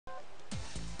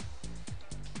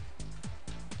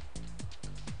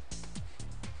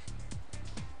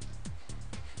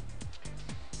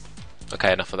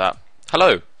Okay, enough of that.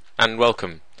 Hello, and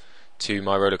welcome to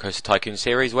my Roller Coaster Tycoon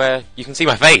series where you can see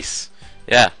my face.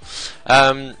 Yeah.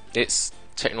 It's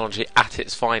technology at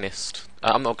its finest.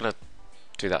 I'm not going to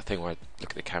do that thing where I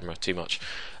look at the camera too much.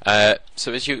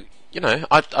 So as you know,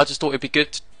 I just thought it'd be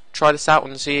good to try this out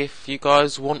and see if you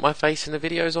guys want my face in the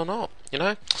videos or not, you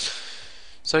know?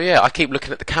 So yeah, I keep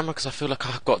looking at the camera because I feel like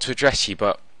I've got to address you,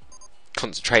 but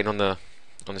concentrating on the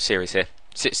series here.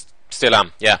 Still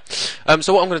am, yeah.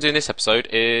 So what I'm going to do in this episode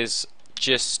is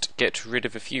just get rid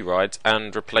of a few rides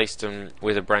and replace them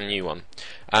with a brand new one.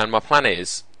 And my plan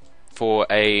is for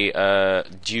a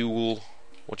dual,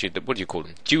 what do you call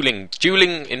them? Dueling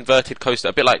inverted coaster,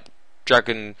 a bit like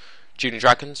Dueling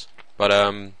Dragons, but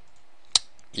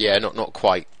yeah, not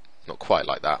quite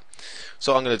like that.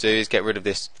 So what I'm going to do is get rid of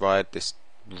this ride, this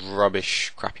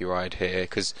rubbish, crappy ride here,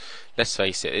 because let's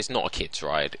face it, it's not a kid's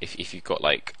ride if you've got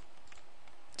like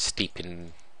steep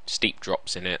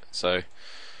drops in it. So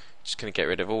just going to get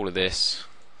rid of all of this.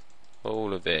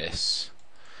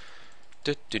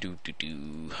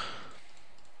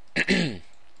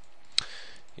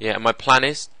 Yeah, and my plan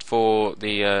is for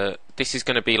the this is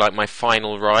going to be like my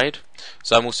final ride,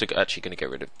 so I'm also actually going to get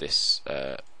rid of this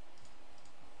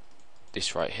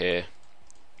this right here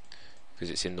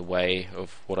because it's in the way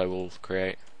of what I will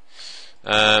create.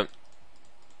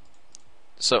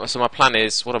 So my plan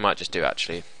is, what I might just do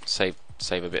actually, save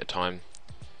a bit of time.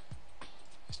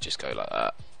 Let's just go like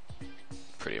that,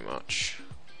 pretty much.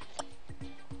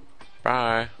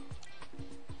 Bye.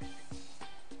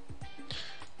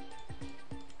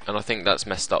 And I think that's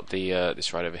messed up the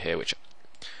this ride over here, which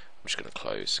I'm just going to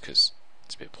close because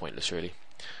it's a bit pointless, really.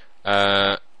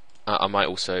 I might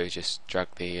also just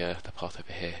drag the path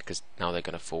over here because now they're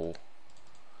going to fall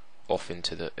off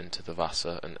into the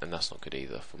Wasser, and that's not good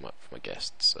either for my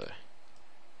guests. So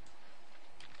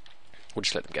we'll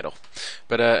just let them get off.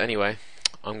 But anyway,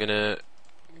 I'm gonna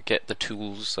get the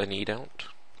tools I need out.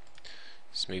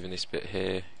 Smoothing this bit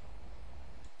here.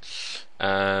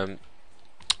 I'm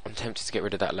tempted to get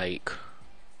rid of that lake.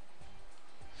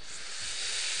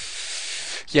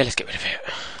 Yeah, let's get rid of it.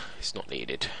 It's not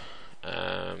needed.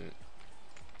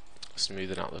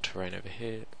 Smoothing out the terrain over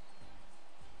here.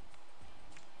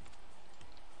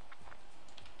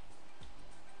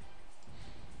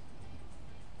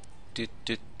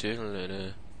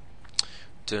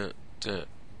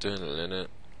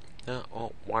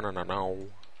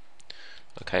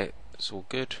 Okay, it's all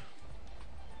good.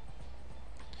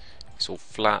 It's all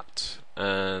flat,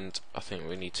 and I think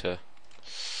we need to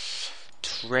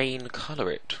terrain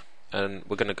colour it, and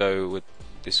we're going to go with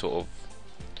this sort of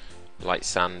light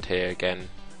sand here again.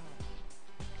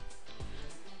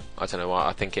 I don't know why.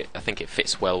 I think it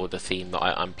fits well with the theme that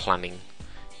I'm planning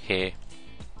here.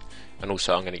 And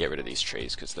also, I'm going to get rid of these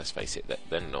trees because let's face it,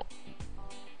 they're not.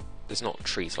 There's not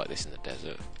trees like this in the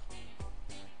desert.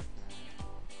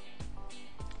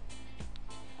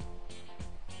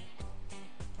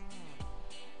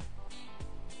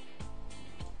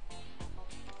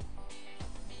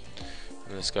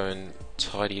 And let's go and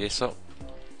tidy this up.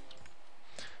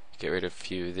 Get rid of a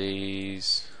few of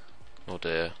these. Oh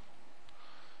dear.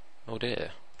 Oh dear.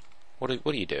 What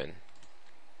are you doing?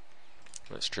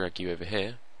 Let's drag you over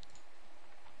here.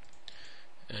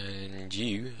 And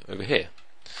you over here.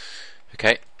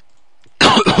 Okay.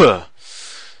 Let's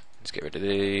get rid of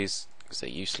these because they're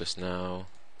useless now.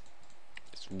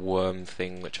 This worm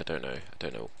thing, which I don't know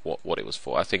what it was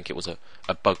for. I think it was a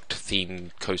bugged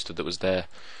themed coaster that was there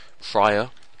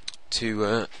prior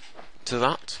to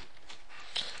that.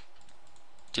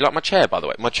 Do you like my chair, by the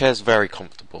way? My chair's very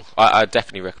comfortable. I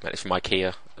definitely recommend it from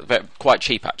IKEA. Quite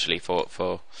cheap actually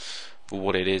for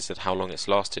what it is and how long it's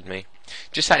lasted me.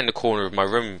 Just sat in the corner of my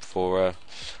room for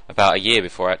about a year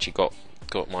before I actually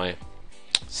got my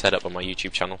setup on my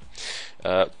YouTube channel.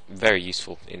 Very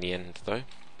useful in the end, though.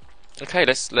 Okay,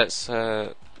 let's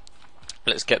get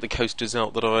the coasters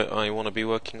out that I want to be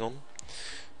working on.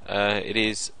 It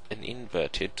is an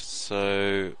inverted,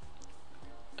 so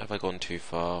have I gone too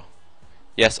far?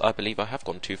 Yes, I believe I have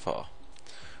gone too far.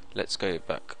 Let's go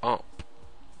back up.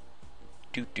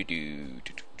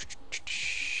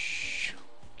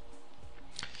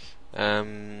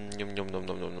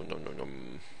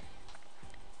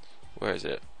 Where is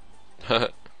it?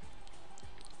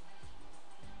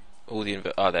 All the there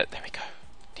we go.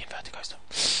 The inverted coaster.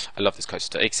 I love this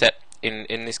coaster. Except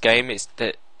in this game, it's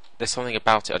that there's something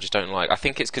about it I just don't like. I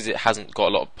think it's because it hasn't got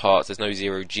a lot of parts. There's no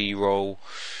 0G roll.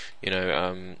 You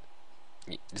know,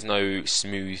 there's no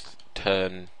smooth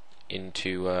turn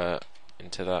into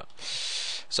that.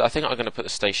 So I think I'm going to put the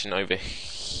station over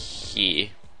here,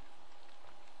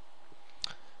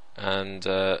 and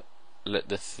let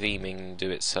the theming do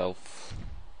itself.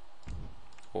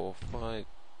 4, 5.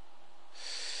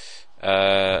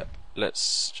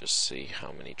 Let's just see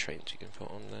how many trains you can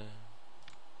put on there.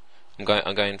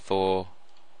 I'm going for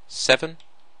 7.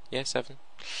 Yeah, 7.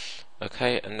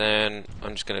 Okay, and then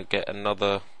I'm just going to get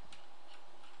another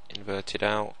inverted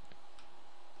out.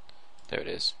 There it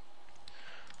is.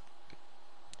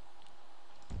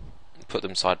 Put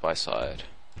them side by side.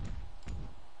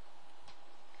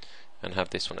 And have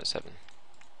this one at 7.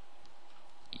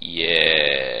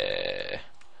 Yeah.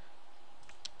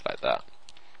 Like that.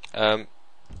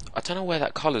 I don't know where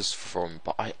that colour's from,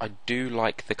 but I do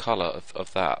like the colour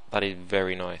of that. That is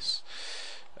very nice.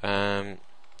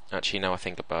 Actually, now I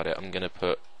think about it, I'm going to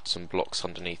put some blocks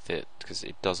underneath it because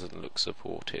it doesn't look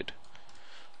supported.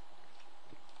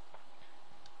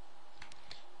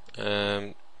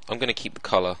 I'm going to keep the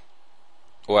colour.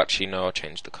 Or actually, no, I'll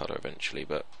change the colour eventually,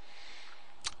 but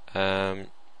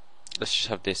let's just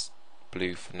have this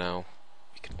blue for now.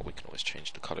 We can always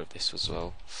change the colour of this as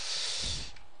well.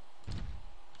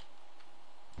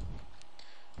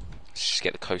 Let's just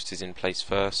get the coasters in place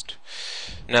first.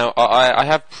 Now, I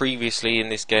have previously in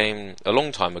this game, a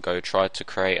long time ago, tried to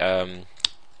create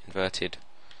inverted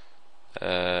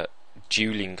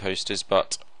dueling coasters,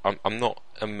 but I'm not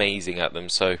amazing at them,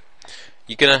 so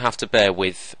you're gonna have to bear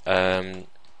with and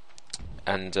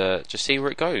just see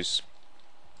where it goes.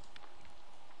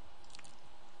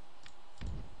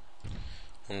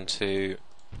 Onto,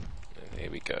 and here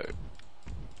we go.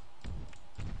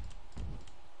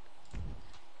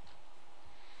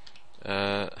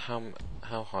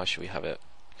 How high should we have it?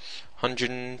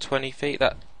 120 feet.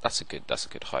 That's a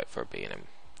good height for a B&M.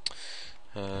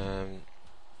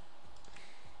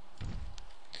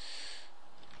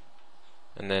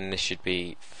 And then this should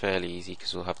be fairly easy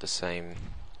because we'll have the same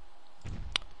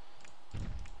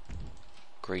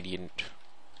gradient.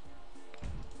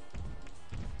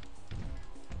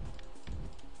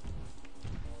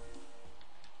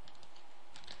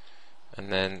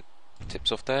 And then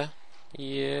tips off there.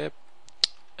 Yep.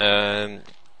 And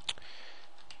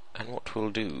what we'll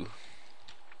do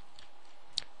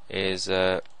is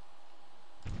have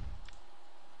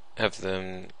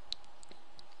them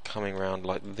coming round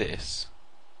like this,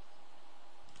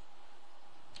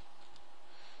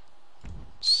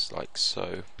 just like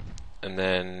so, and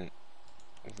then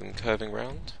them curving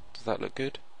round. Does that look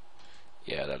good?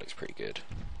 Yeah, that looks pretty good.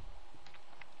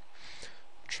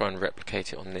 Try and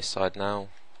replicate it on this side now.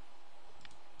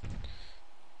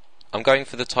 I'm going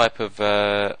for the type of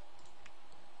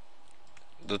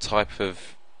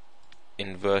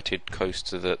inverted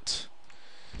coaster that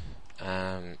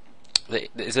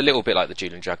is a little bit like the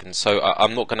Dueling Dragons. So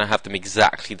I'm not going to have them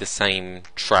exactly the same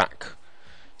track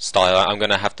style. I'm going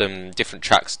to have them different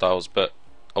track styles, but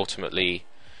ultimately,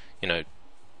 you know,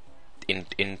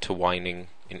 intertwining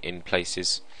in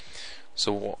places.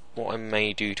 So what I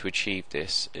may do to achieve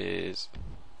this is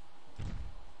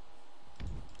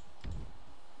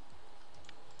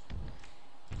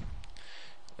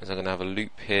I'm going to have a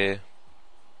loop here.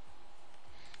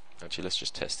 Actually, let's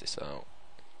just test this out.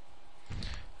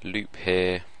 Loop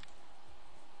here,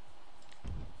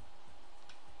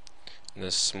 and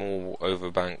there's a small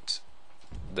overbanked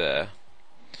there.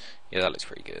 Yeah, that looks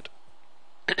pretty good.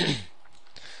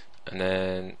 And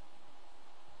then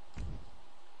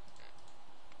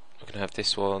we're going to have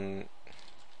this one.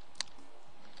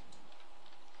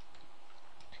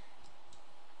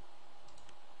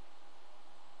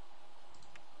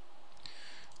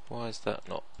 Why is that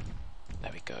not?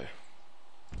 There we go.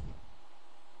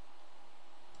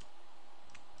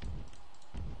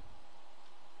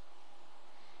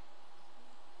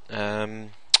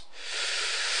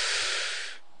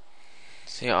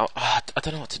 See, I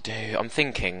don't know what to do. I'm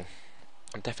thinking.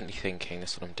 I'm definitely thinking.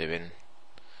 That's what I'm doing.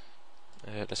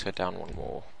 Let's go down one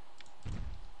more.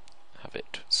 Have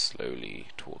it slowly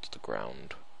towards the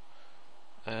ground.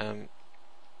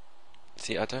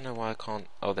 See, I don't know why I can't.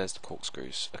 Oh, there's the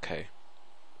corkscrews. Okay,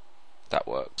 that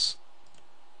works.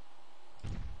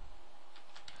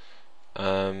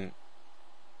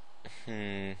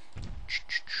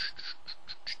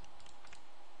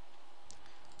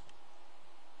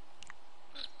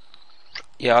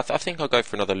 Yeah, I think I'll go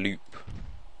for another loop.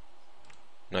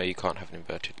 No, you can't have an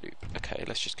inverted loop. Okay,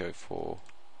 let's just go for.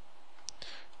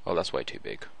 Oh, that's way too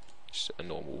big. Just a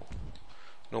normal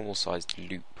sized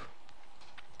loop.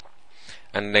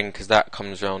 And then, because that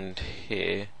comes around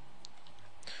here,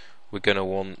 we're going to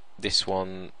want this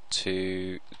one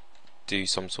to do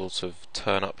some sort of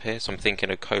turn up here. So I'm thinking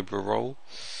a cobra roll.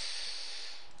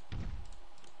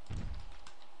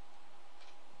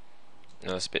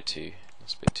 No, that's a bit too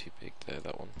big there,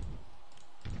 that one.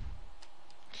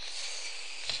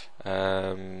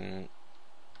 Um,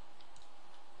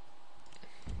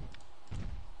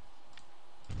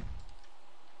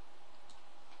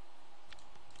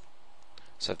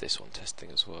 so this one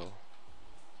testing as well.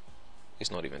 It's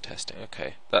not even testing.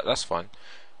 Okay, that's fine.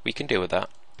 We can deal with that.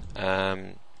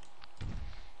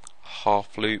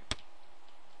 Half loop.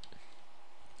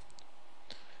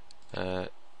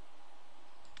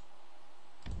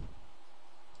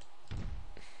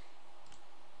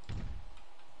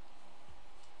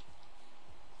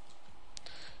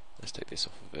 Let's take this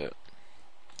off of it.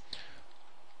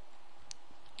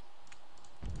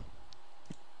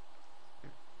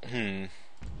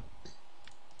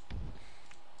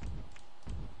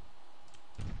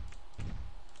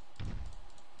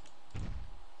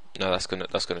 No,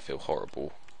 that's gonna feel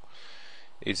horrible.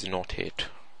 It's not it.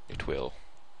 It will.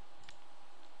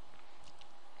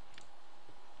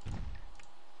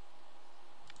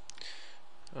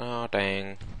 Oh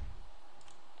dang.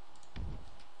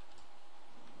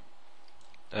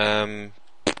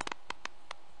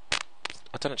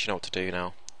 I don't actually know what to do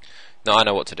now. No, I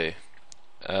know what to do.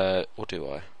 Or do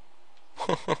I?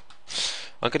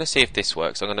 I'm gonna see if this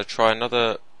works. I'm gonna try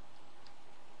another.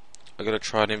 I'm gonna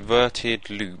try an inverted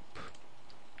loop.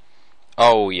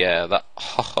 Oh yeah, that.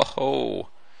 Oh,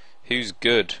 who's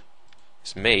good?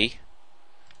 It's me.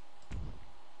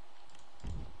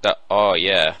 That. Oh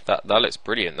yeah, that looks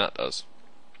brilliant. That does.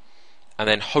 And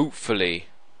then hopefully,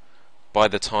 by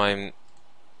the time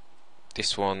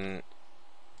this one,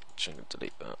 I'm gonna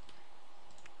delete that.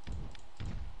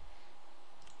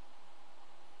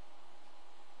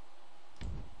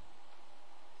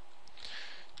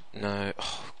 No,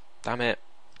 oh, damn it.